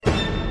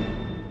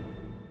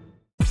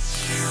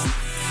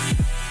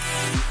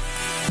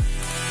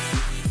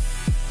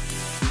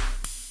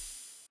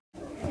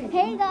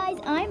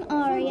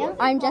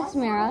I'm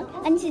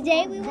Jasmira. And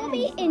today we will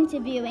be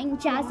interviewing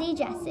Jazzy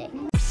Jessie.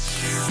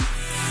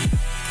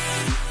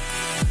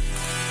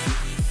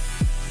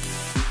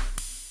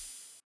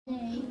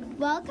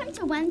 Welcome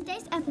to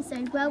Wednesday's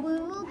episode where we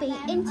will be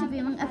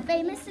interviewing a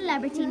famous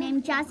celebrity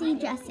named Jazzy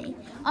Jessie.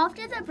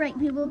 After the break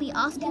we will be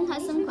asking her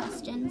some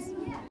questions.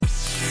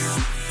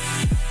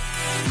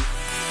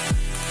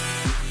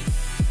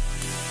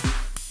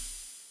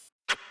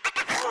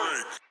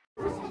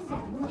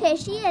 Here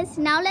she is.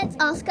 Now let's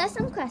ask her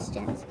some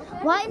questions.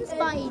 What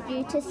inspired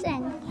you to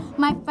sing?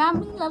 My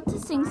family loved to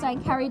sing, so I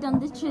carried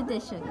on the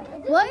tradition.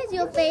 What is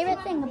your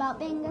favourite thing about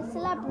being a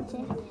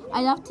celebrity?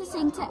 I love to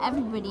sing to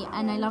everybody,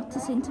 and I love to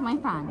sing to my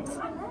fans.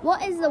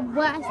 What is the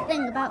worst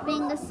thing about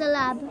being a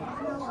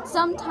celeb?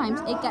 Sometimes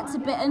it gets a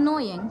bit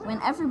annoying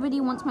when everybody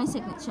wants my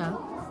signature.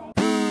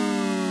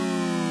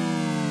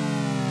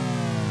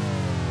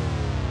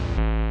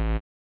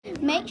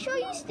 Make sure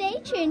you stay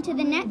tuned to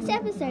the next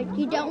episode.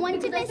 You don't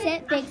want to miss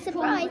it. Big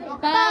surprise.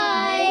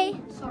 Bye.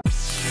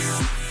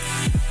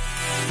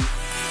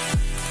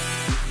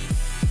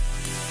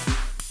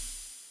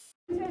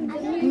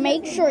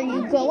 Make sure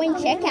you go and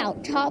check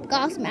out Top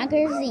Goss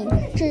magazine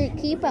to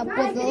keep up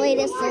with the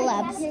latest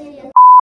celebs.